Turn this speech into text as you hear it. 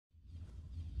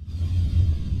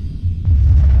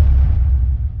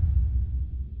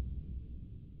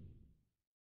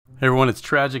Hey everyone, it's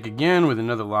Tragic again with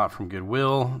another lot from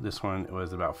Goodwill. This one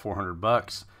was about 400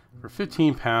 bucks for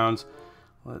 15 pounds.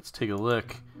 Let's take a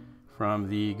look from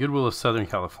the Goodwill of Southern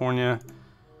California.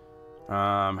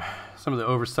 Some of the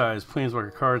oversized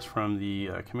Planeswalker cards from the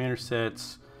Commander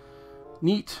sets.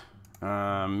 Neat.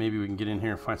 Maybe we can get in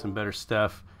here and find some better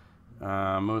stuff.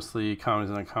 Mostly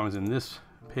commons and uncommons in this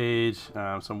page.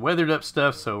 Some weathered up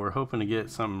stuff, so we're hoping to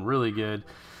get something really good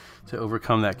to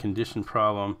overcome that condition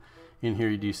problem. In here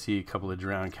you do see a couple of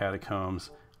drowned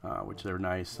catacombs, which are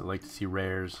nice. I like to see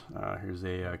rares. Here's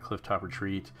a clifftop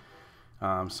retreat.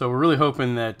 So we're really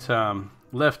hoping that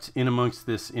left in amongst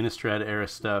this Innistrad era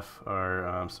stuff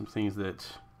are some things that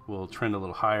will trend a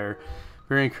little higher.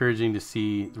 Very encouraging to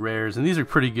see rares, and these are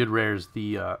pretty good rares.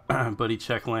 The Buddy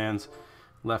Check lands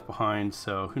left behind,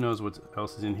 so who knows what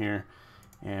else is in here.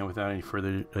 And without any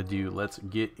further ado, let's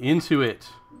get into it.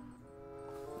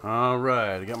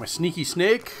 Alright, I got my sneaky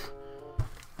snake.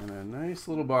 And a nice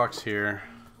little box here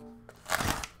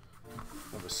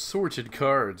of assorted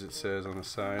cards, it says on the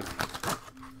side.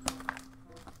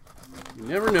 You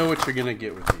never know what you're going to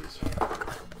get with these.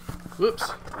 Whoops.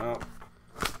 Oh.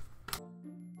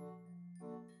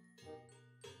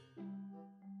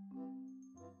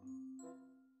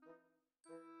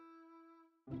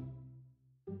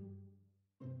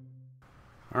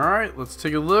 Alright, let's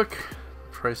take a look.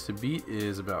 Price to beat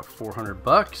is about 400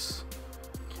 bucks.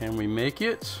 Can we make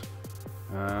it?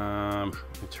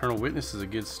 Eternal Witness is a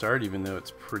good start, even though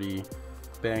it's pretty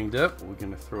banged up. We're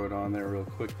going to throw it on there real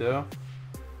quick, though,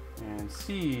 and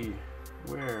see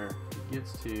where it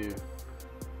gets to.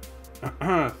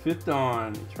 Fifth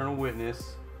Dawn, Eternal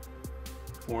Witness,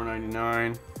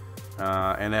 $4.99.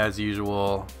 And as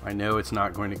usual, I know it's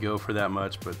not going to go for that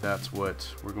much, but that's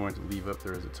what we're going to leave up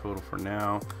there as a total for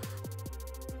now.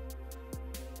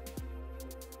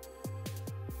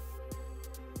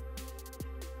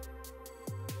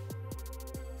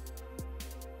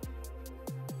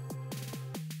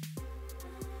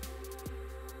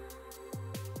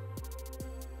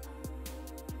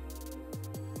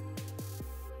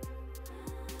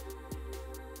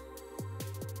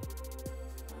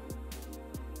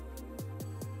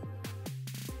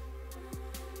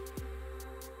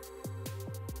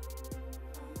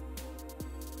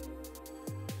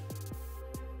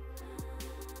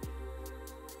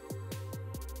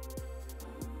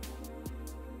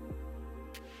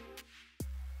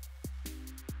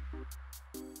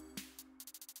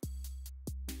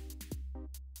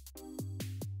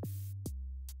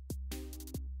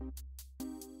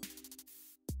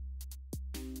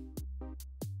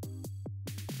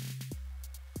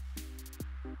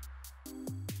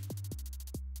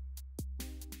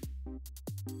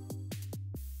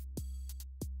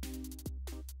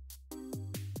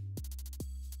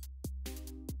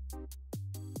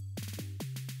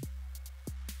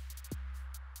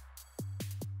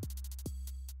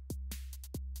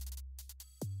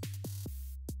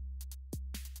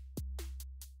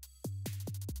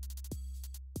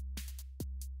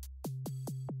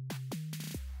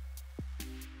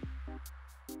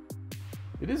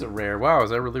 It is a rare. Wow,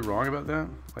 is I really wrong about that?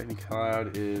 Lightning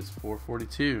Cloud is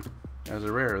 442 as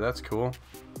a rare. That's cool.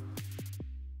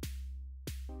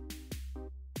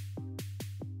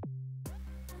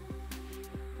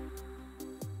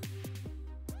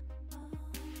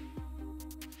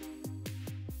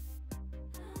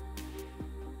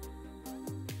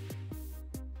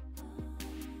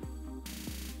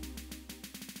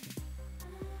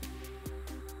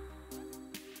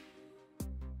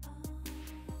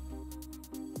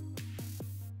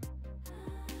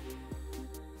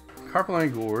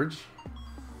 Carpeline Gorge.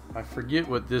 I forget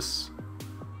what this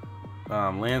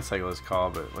land cycle is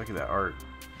called, but look at that art.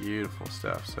 Beautiful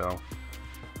stuff. So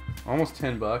almost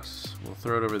 10 bucks. We'll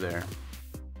throw it over there.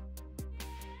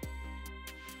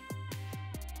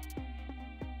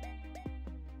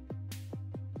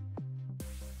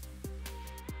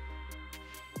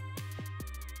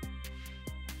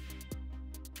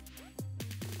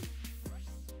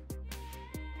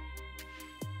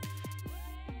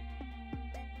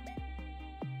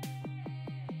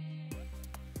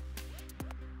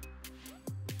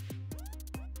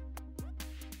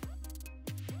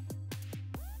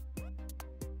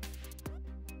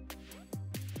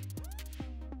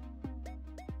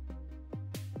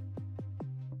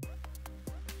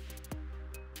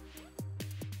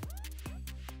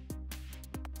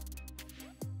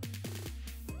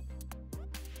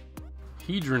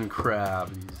 Hedron crab,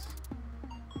 these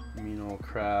mean old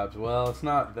crabs. Well, it's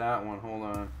not that one. Hold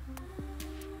on.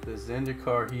 The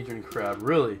Zendikar Hedron crab.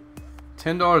 Really?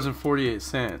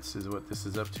 $10.48 is what this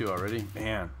is up to already.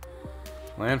 Man,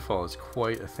 Landfall is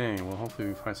quite a thing. Well, hopefully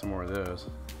we find some more of those.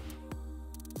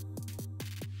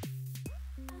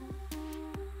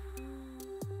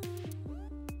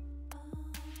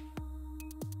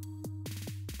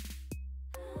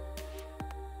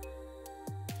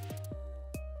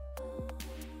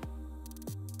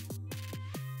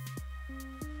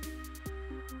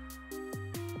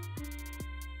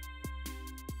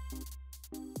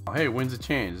 Oh, hey, Winds of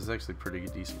Change. This is actually a pretty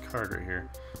decent card right here.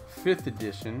 5th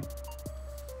edition.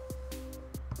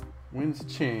 Winds of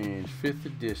Change. 5th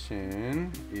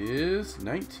edition is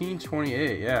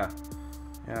 1928. Yeah,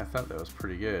 I thought that was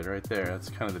pretty good right there. That's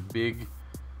kind of the big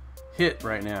hit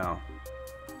right now.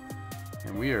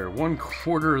 And we are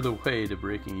 1/4 of the way to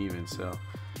breaking even, so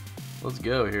let's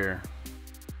go here.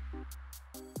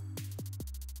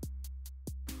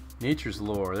 Nature's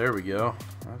Lore. There we go.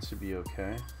 That should be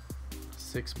okay.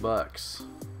 $6.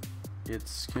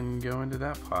 It can go into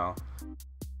that pile.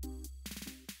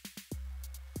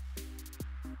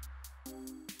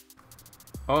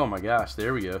 Oh my gosh,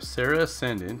 there we go. Sarah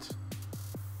Ascendant.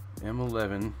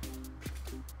 M11.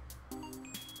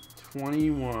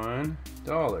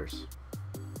 $21.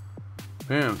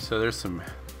 Boom. So there's some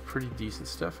pretty decent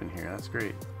stuff in here. That's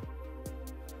great.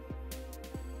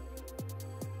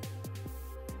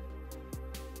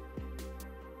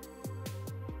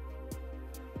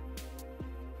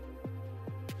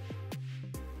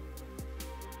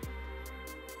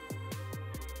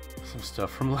 Some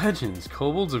stuff from Legends.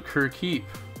 Kobolds of Kerr Keep.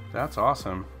 That's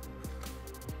awesome.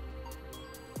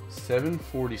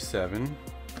 $7.47.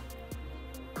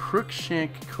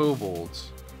 Crookshank Kobolds.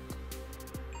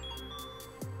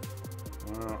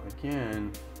 Well,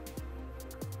 again,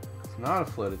 it's not a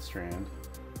flooded strand.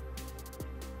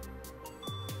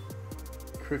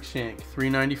 Crookshank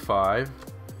 $3.95.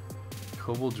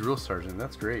 Kobold Drill Sergeant.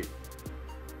 That's great.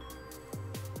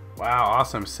 Wow,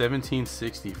 awesome.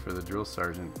 $17.60 for the Drill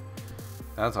Sergeant.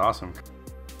 That's awesome.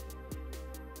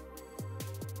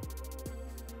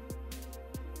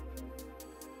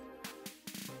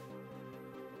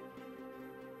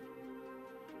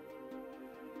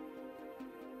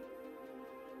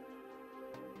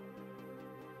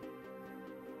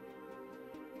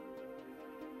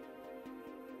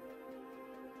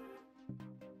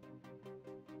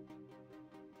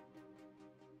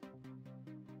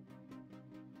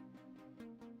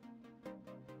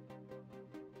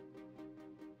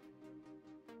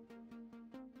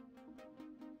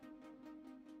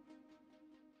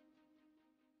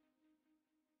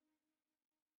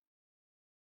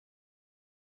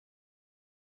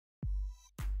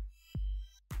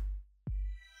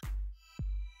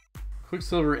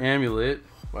 Quicksilver Amulet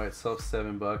by itself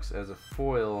 $7 as a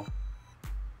foil.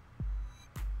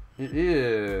 It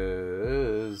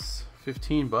is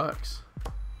 $15.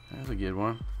 That's a good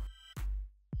one.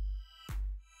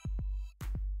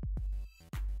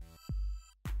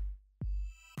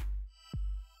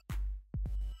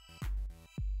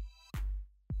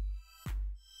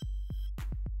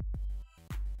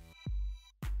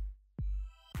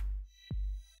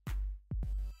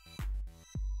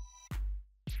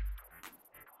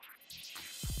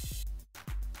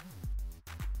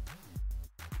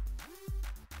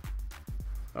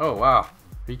 Oh wow, are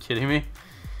you kidding me?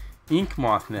 Ink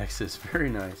Moth Nexus, very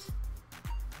nice.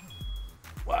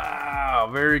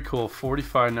 Wow, very cool.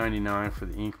 $45.99 for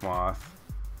the Ink Moth.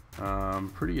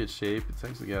 Pretty good shape. It's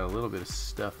actually got a little bit of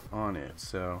stuff on it,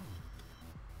 so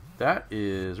that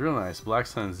is real nice. Black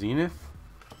Sun Zenith.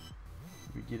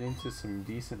 We get into some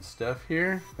decent stuff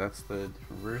here. That's the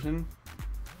different version.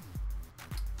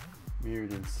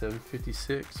 Mirrored in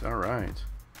 756. All right.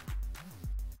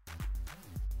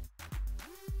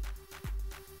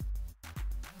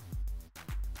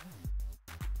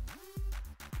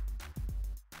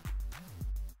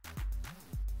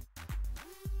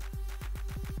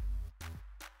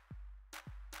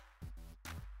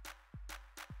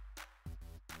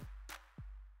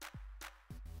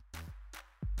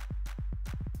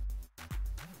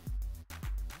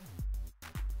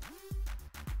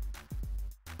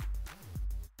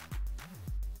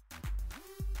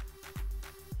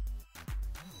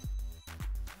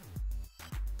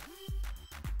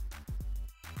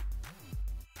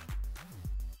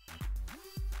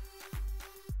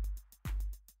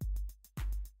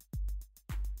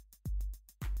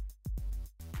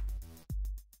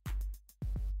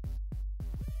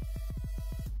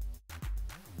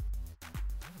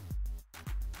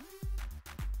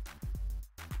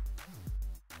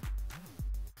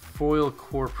 Foil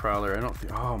Core Prowler. I don't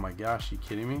think. Oh my gosh, you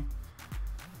kidding me?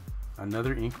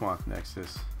 Another Ink Moth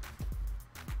Nexus.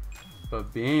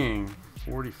 But being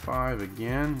 45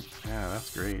 again. Yeah,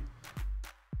 that's great.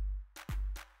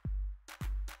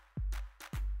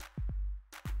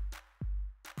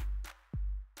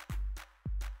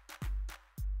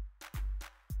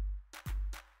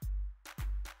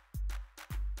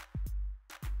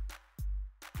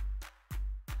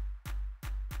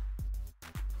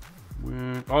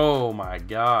 Oh my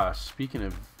gosh! Speaking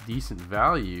of decent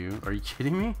value, are you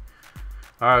kidding me?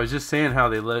 I was just saying how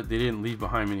they didn't leave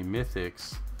behind many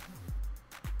mythics.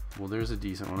 Well, there's a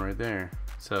decent one right there.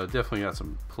 So definitely got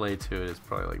some play to it. It's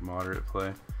probably like moderate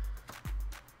play.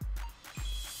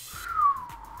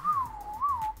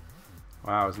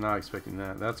 Wow, I was not expecting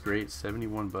that. That's great.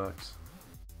 71 bucks.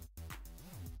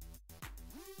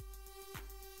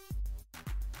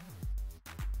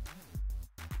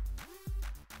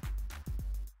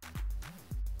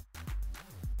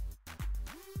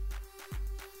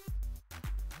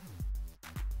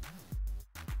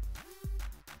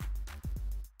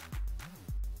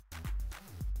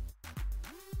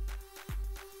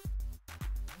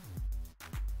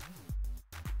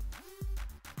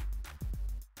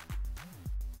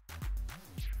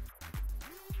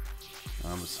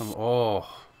 Oh,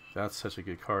 that's such a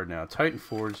good card now. Titan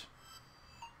Forge.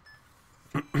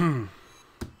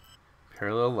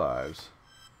 Parallel Lives.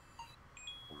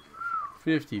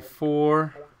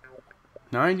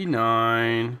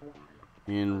 54.99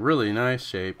 in really nice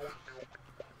shape.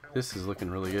 This is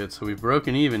looking really good. So we've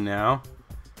broken even now.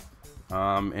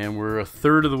 And we're a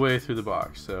third of the way through the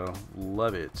box. So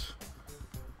love it.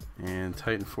 And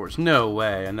Titan Forge. No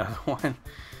way. Another one.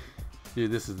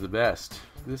 Dude, this is the best.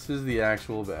 This is the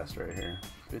actual best right here.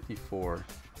 54.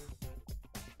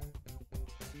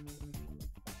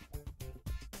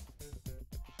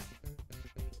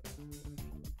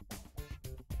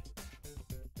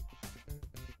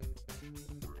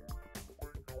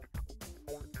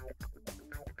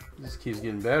 This keeps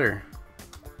getting better.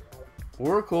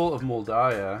 Oracle of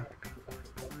Moldiah.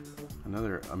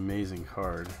 Another amazing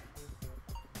card.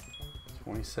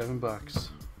 27 bucks.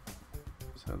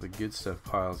 So the good stuff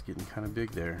pile is getting kind of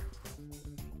big there.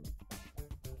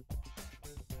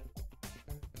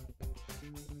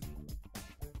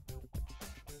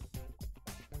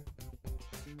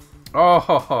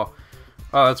 Oh,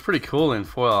 that's pretty cool in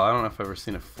foil. I don't know if I've ever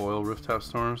seen a foil Rooftop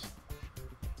Storms.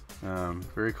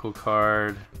 Very cool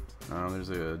card.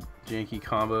 There's a janky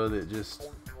combo that just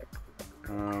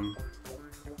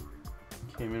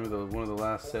came in with one of the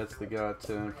last sets that got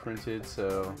printed,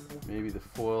 so maybe the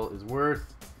foil is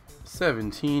worth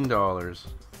 $17. This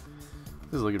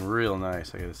is looking real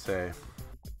nice, I gotta say.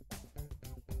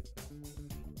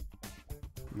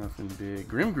 Nothing big.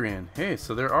 Grimgrin. Hey,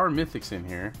 so there are mythics in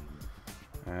here.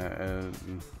 At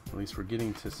least we're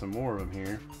getting to some more of them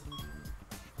here.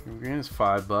 Grimgrin is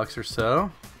 $5 or so.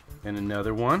 And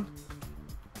another one.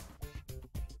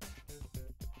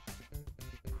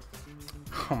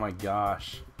 Oh my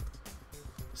gosh.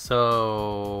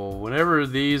 So whenever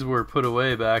these were put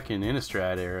away back in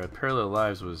Innistrad era, Parallel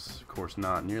Lives was of course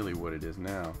not nearly what it is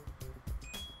now.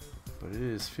 But it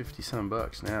is 50 some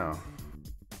bucks now.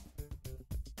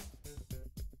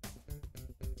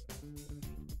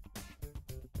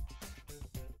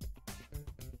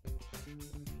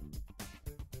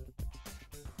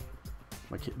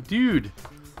 My kid, dude.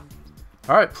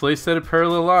 Alright, playset of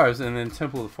Parallel Lives, and then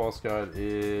Temple of the False God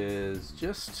is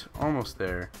just almost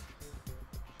there.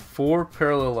 4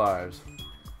 Parallel Lives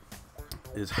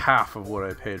is half of what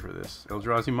I paid for this.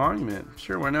 Eldrazi Monument,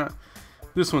 sure, why not?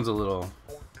 This one's a little,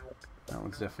 that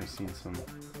one's definitely seen some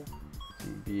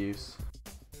abuse.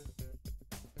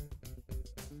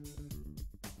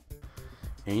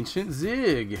 Ancient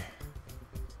Zig.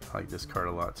 I like this card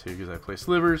a lot too because I play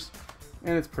slivers,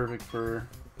 and it's perfect for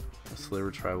a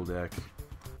sliver tribal deck.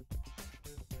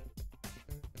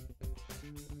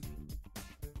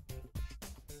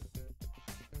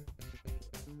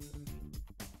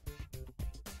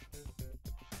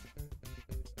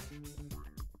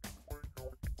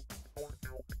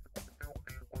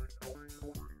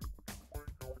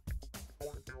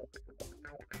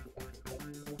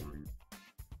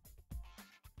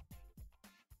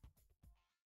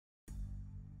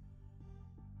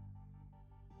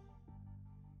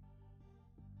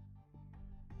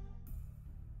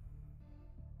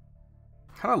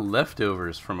 Kind of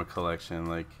leftovers from a collection.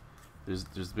 Like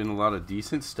there's been a lot of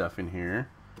decent stuff in here.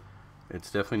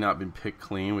 It's definitely not been picked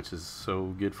clean, which is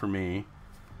so good for me.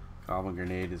 Goblin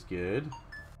Grenade is good.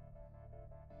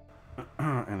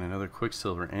 And another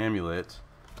Quicksilver Amulet.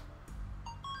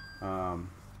 But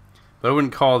I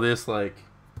wouldn't call this like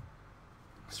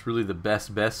it's really the best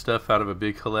stuff out of a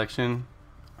big collection.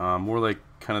 More like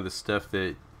kind of the stuff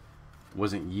that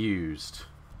wasn't used.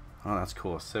 Oh, that's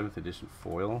cool. A 7th edition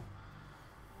foil.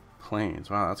 Plains.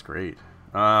 Wow, that's great.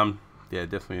 Yeah,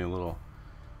 definitely a little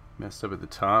messed up at the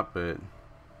top, but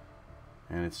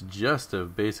and it's just a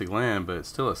basic land, but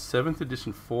still a 7th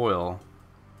edition foil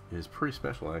is pretty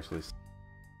special actually.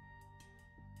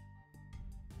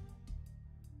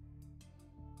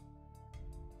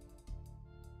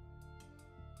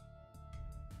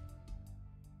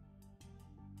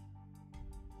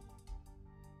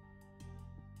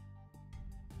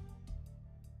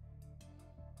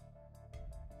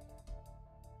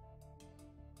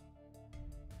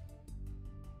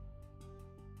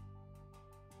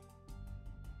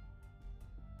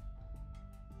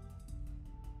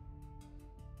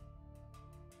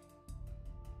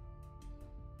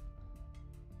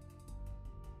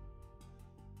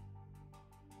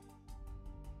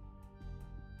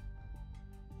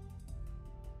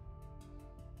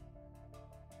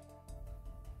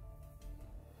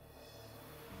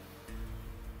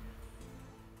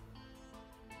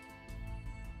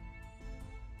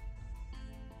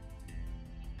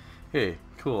 Hey,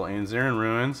 cool. And Zarin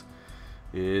Ruins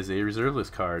is a reserve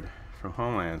list card from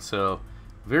Homeland. So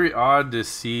very odd to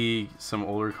see some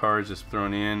older cards just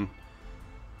thrown in.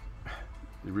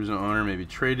 The original owner maybe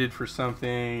traded for something,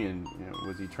 and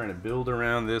was he trying to build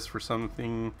around this for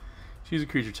something? Choose a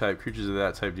creature type. Creatures of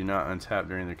that type do not untap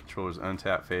during their controller's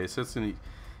untap phase. So it's an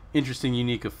interesting,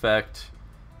 unique effect,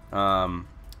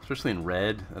 especially in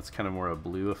red. That's kind of more a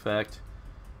blue effect,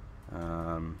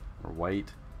 or white.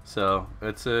 So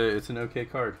it's an okay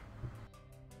card.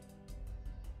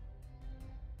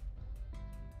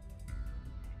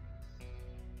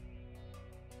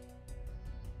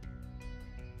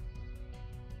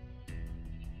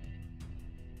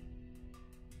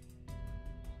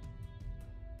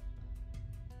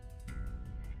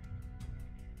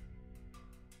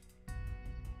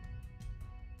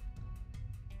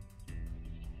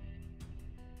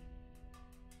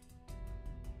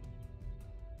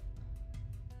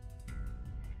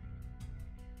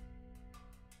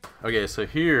 Okay, so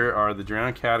here are the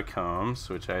Drowned Catacombs,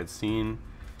 which I had seen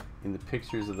in the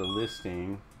pictures of the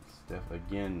listing. It's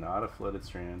again, not a flooded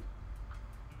strand.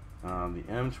 The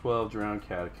M12 Drowned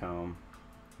Catacomb,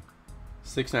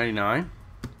 $6.99,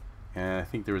 and I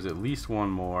think there was at least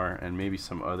one more, and maybe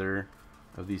some other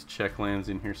of these check lands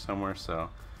in here somewhere.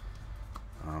 So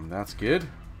that's good.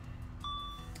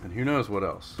 And who knows what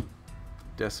else?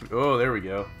 Oh, there we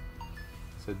go.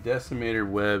 So Decimator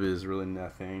Web is really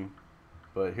nothing.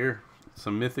 But here,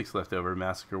 some mythics left over.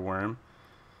 Massacre Worm.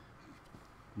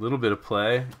 A little bit of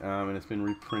play, and it's been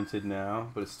reprinted now,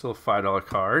 but it's still a $5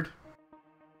 card.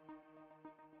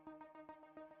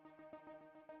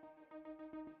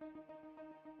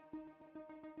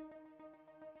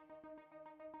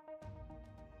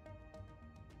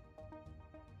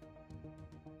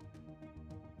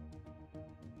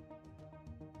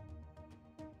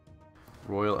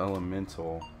 Royal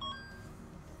Elemental.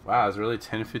 Wow, it's really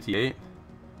 1058.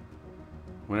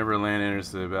 Whenever a land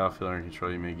enters the battlefield under control,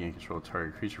 you may gain control of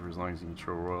target creature for as long as you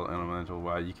control Royal Elemental.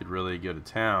 Wow, you could really go to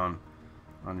town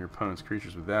on your opponent's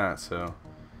creatures with that, so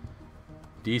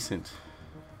decent.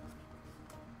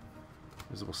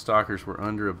 Visible Stalkers were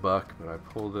under $1, but I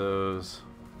pulled those.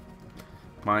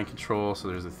 Mind Control, so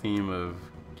there's a theme of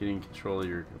getting control of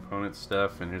your opponent's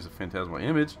stuff, and here's a Phantasmal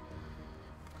Image.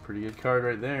 Pretty good card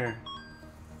right there.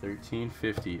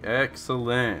 $13.50.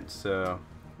 Excellent. So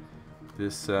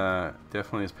this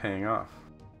definitely is paying off.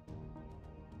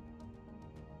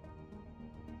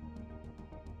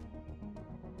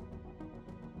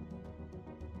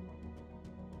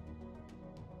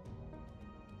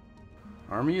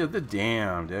 Army of the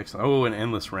Damned. Excellent. Oh, and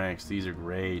Endless Ranks. These are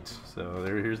great. So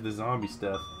here's the zombie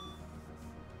stuff.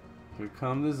 Here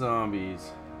come the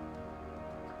zombies.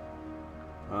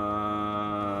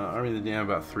 Army of the Damned,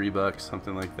 about $3,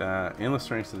 something like that. Endless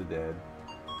Ranks of the Dead,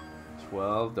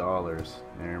 $12.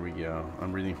 There we go.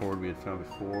 Unbreathing Horde we had found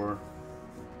before.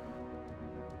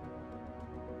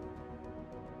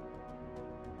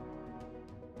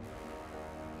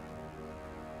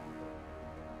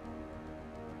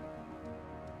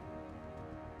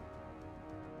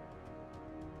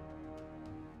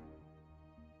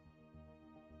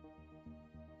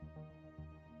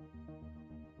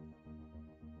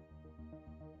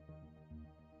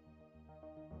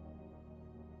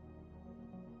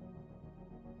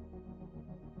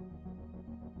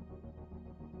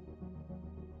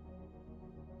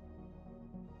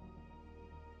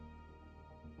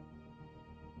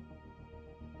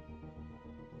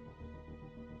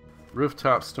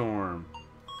 Rooftop Storm.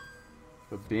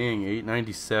 A Bing,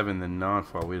 $8.97, the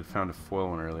non-foil. We had found a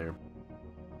foil one earlier.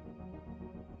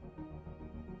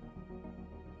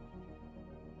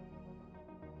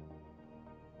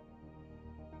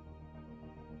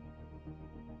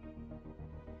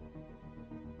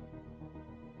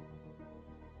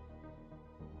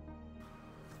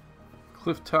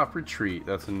 Clifftop Retreat.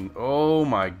 That's an... Oh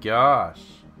my gosh.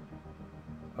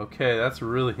 Okay, that's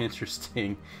really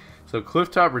interesting. So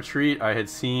Clifftop Retreat I had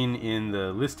seen in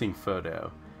the listing photo,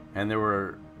 and there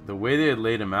were, the way they had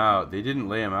laid them out, they didn't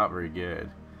lay them out very good.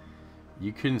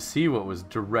 You couldn't see what was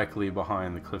directly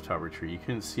behind the Clifftop Retreat. You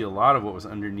couldn't see a lot of what was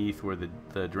underneath where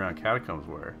the Drowned Catacombs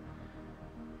were.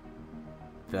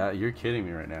 That, you're kidding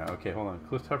me right now. Okay, hold on.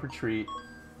 Clifftop Retreat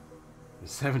is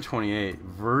 $7.28.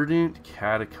 Verdant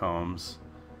Catacombs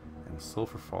and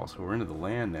Sulphur Falls. So we're into the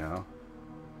land now.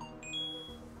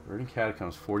 Verdant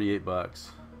Catacombs,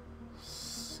 $48.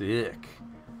 Sick.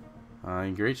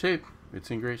 In great shape.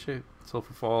 It's in great shape.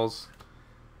 Sulphur Falls,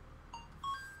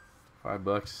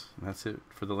 $5. And that's it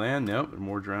for the land. Nope.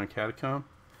 More Drowned Catacomb.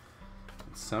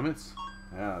 And Summits.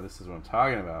 Yeah, this is what I'm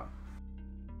talking about.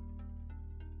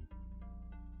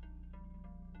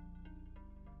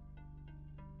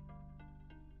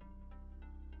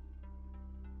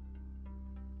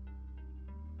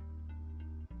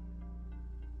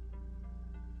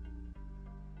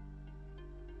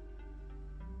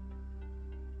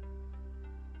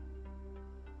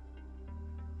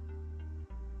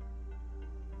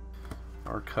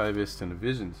 Archivist and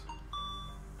Visions.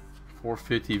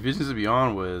 450. Visions of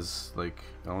Beyond was like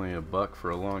only $1 for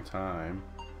a long time,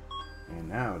 and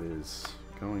now it is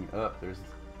going up. There's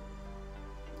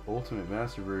Ultimate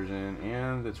Master Version,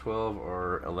 and the 12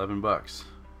 are $11.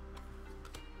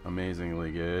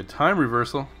 Amazingly good. Time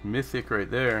Reversal, mythic right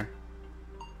there.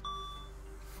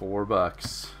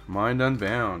 $4. Mind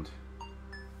Unbound.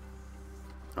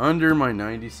 Under my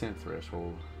 90-cent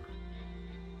threshold.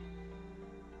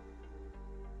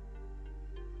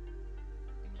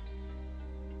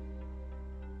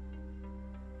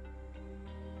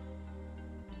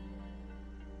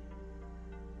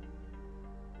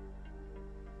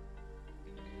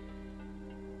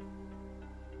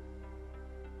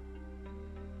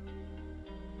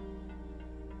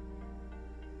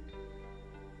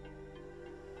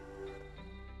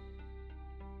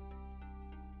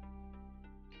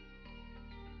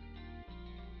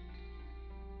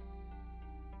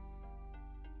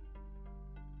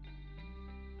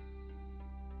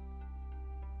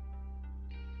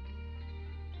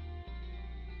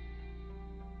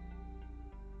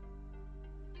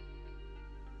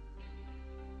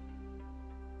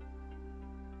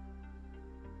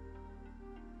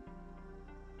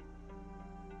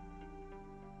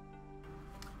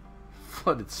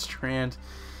 Flooded Strand.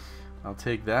 I'll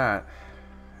take that.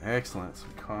 Excellent.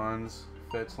 Some cons.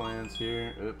 Fetch lands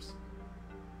here. Oops.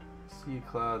 Sea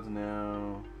Clouds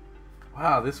now.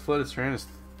 Wow, this Flooded Strand is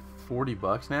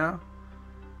 $40 now?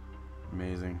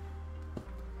 Amazing.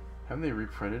 Haven't they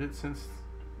reprinted it since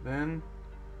then?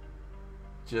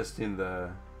 Just in the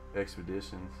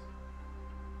expeditions.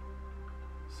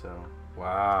 So,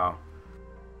 wow.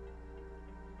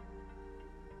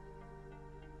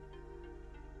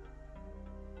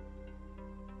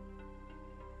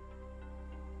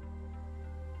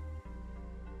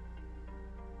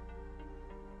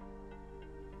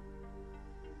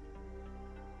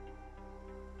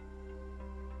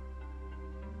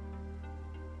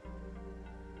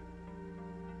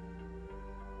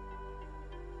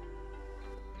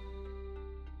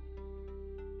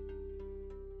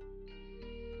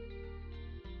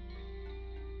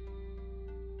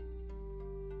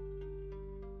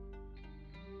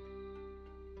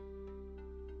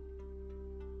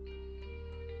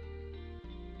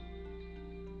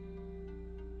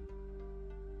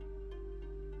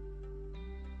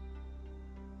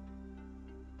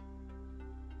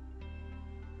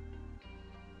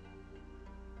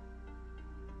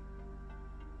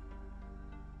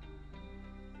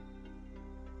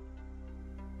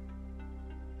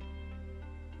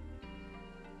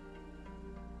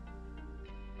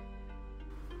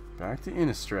 Back to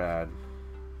Innistrad.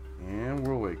 And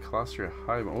Whirlwind, Colossia,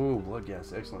 Highborn. Oh, Blood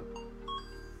Gas, excellent.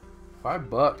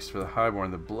 $5 for the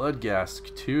Highborn. The Blood Gas,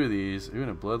 2 of these. Ooh,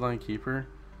 and a Bloodline Keeper.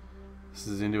 This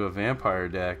is into a Vampire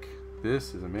deck.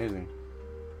 This is amazing.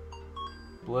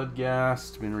 Blood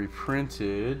Gas, been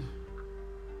reprinted.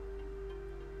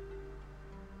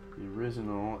 The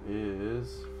original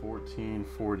is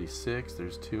 $14.46.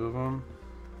 There's 2 of them.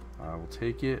 I will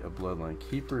take it. A Bloodline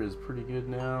Keeper is pretty good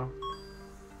now.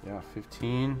 Yeah,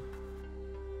 15.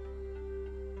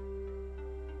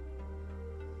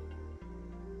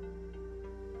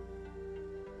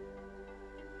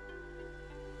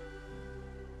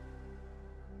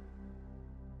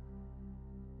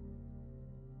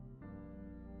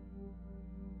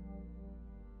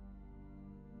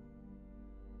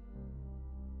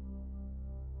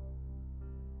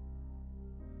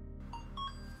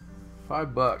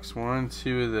 $5. 1,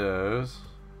 2 of those.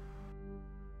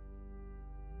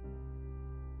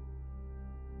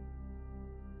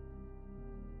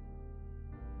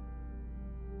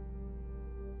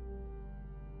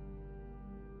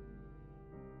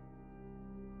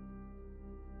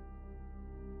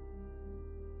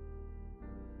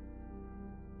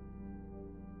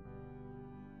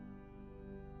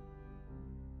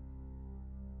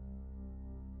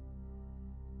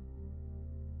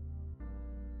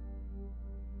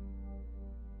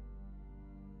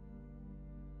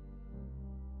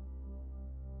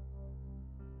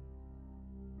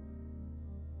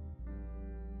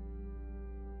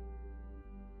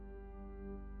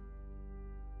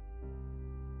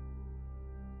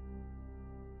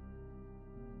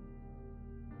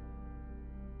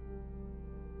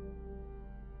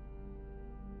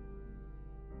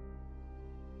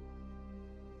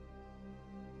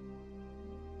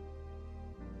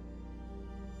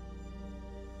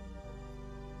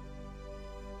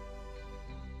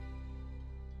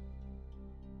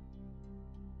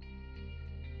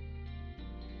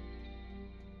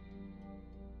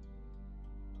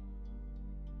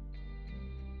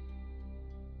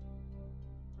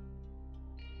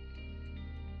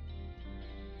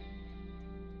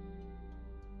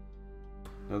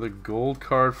 Another gold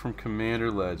card from Commander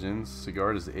Legends.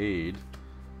 Sigarda's Aid.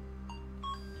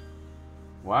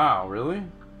 Wow, really?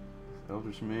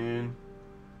 Eldritch Man,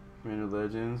 Commander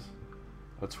Legends.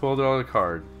 A $12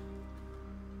 card.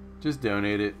 Just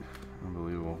donate it.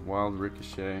 Unbelievable. Wild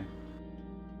Ricochet.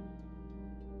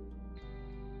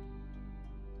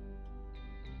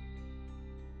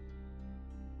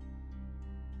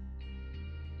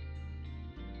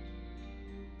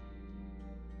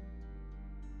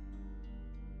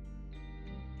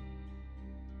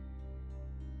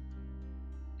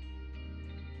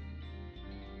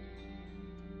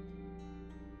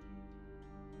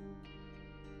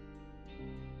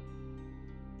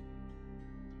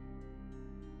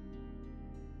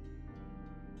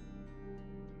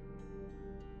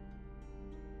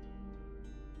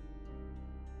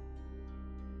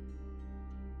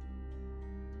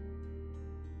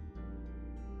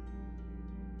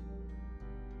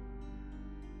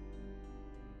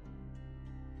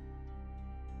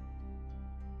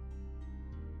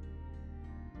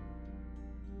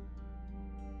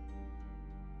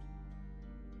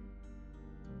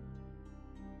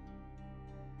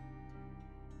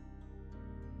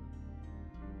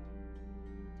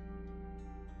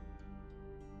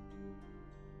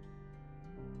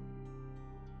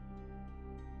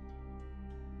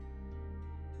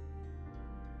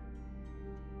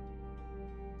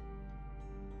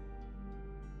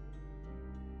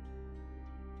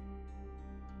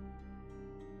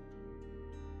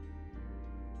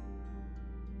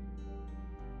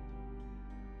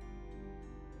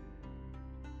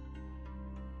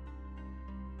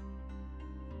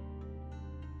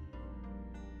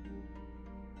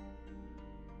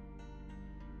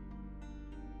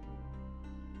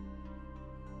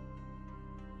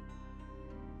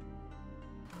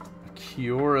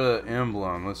 Kiora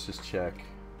emblem. Let's just check.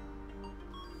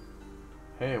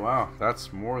 Hey, wow,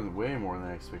 that's way more than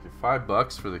I expected.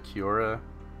 $5 for the Kiora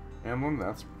emblem.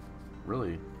 That's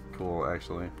really cool,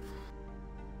 actually.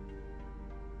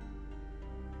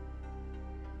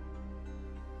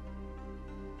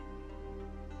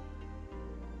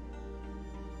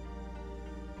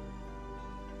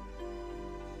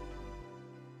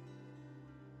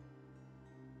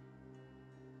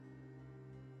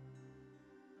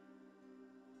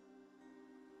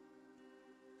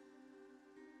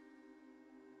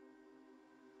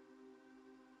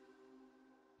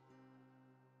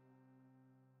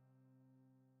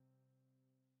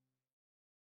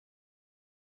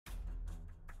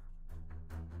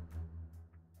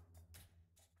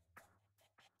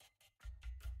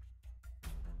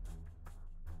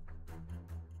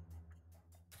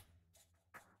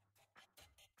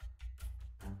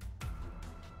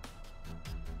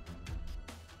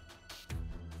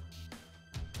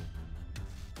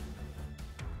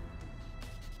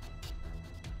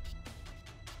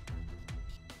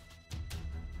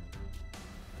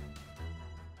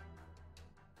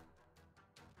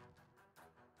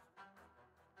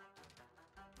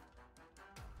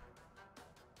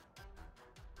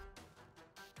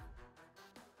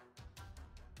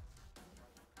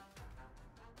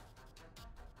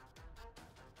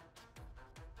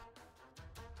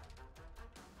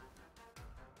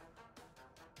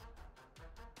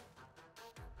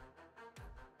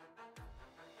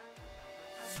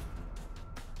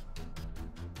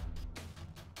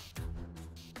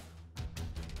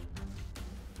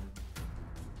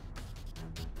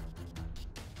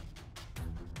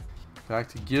 Back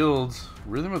to guilds.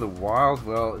 Rhythm of the Wild.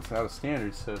 Well, it's out of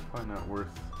standard, so it's probably not worth.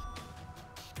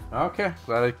 Okay,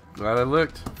 glad I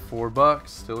looked. $4,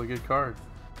 still a good card.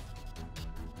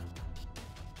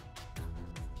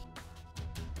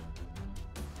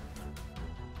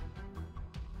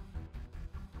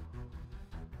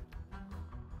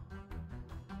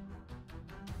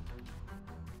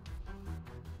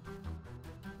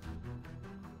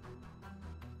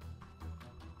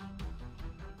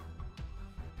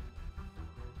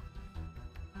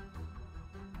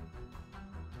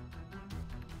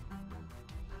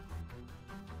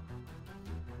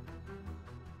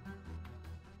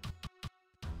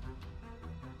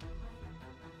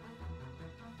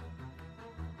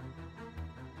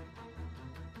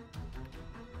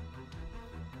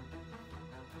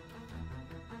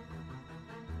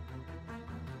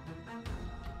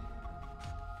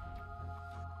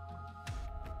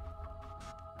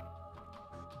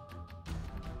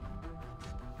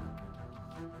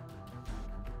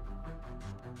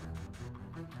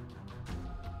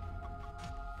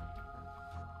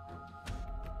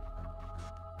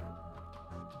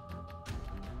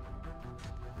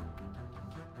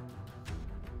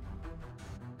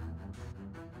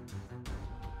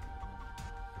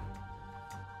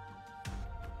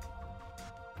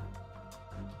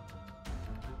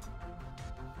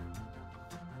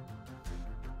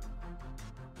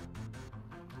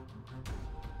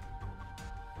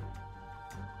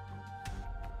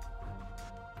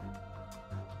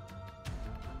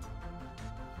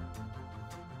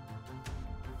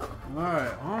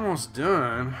 Alright, almost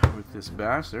done with this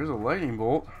batch. There's a lightning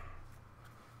bolt.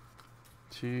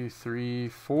 2, 3,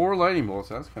 4 lightning bolts.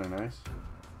 That's kind of nice.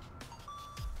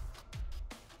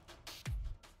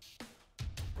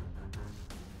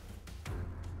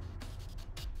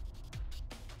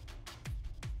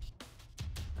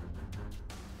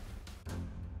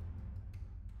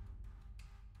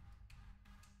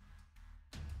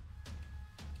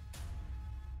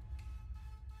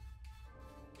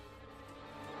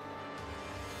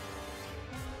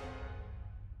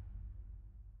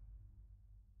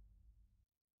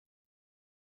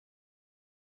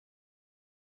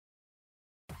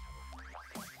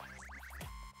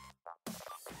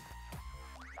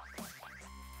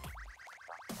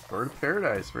 Bird of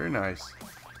Paradise, very nice.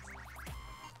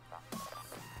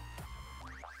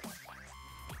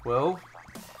 12.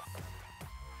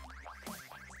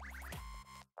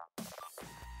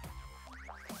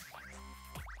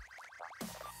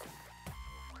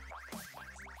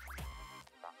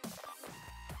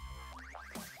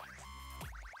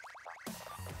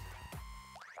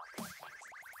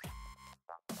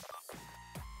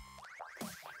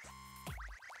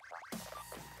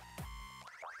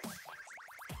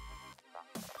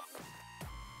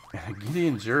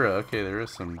 Gideon Jura. Okay, there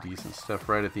is some decent stuff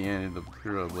right at the end of the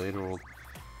Hero Blade Hold.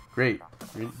 Great.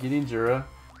 Gideon Jura.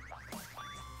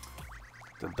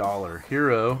 The dollar.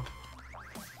 Hero.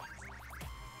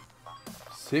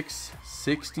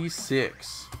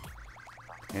 666.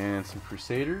 And some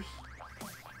Crusaders.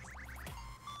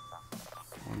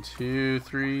 1, 2,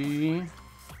 3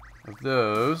 of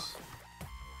those.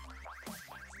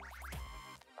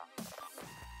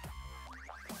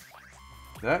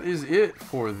 That is it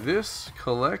for this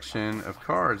collection of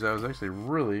cards. That was actually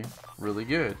really, really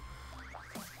good.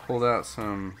 Pulled out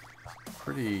some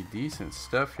pretty decent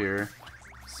stuff here.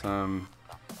 Some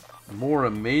more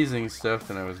amazing stuff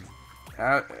than I was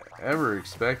ever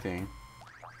expecting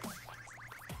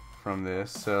from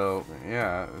this. So,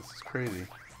 yeah, this is crazy.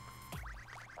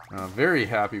 Very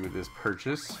happy with this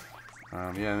purchase.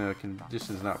 Yeah, no, the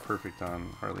condition's not perfect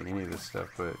on hardly any of this stuff,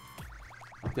 but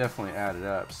definitely added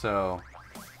up. So,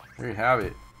 there you have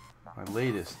it, my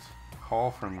latest haul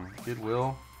from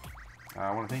Goodwill. I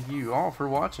want to thank you all for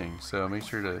watching, so make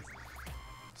sure to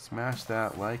smash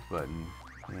that like button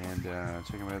and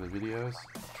check out my other videos.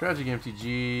 Tragic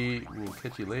MTG, we'll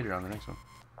catch you later on the next one.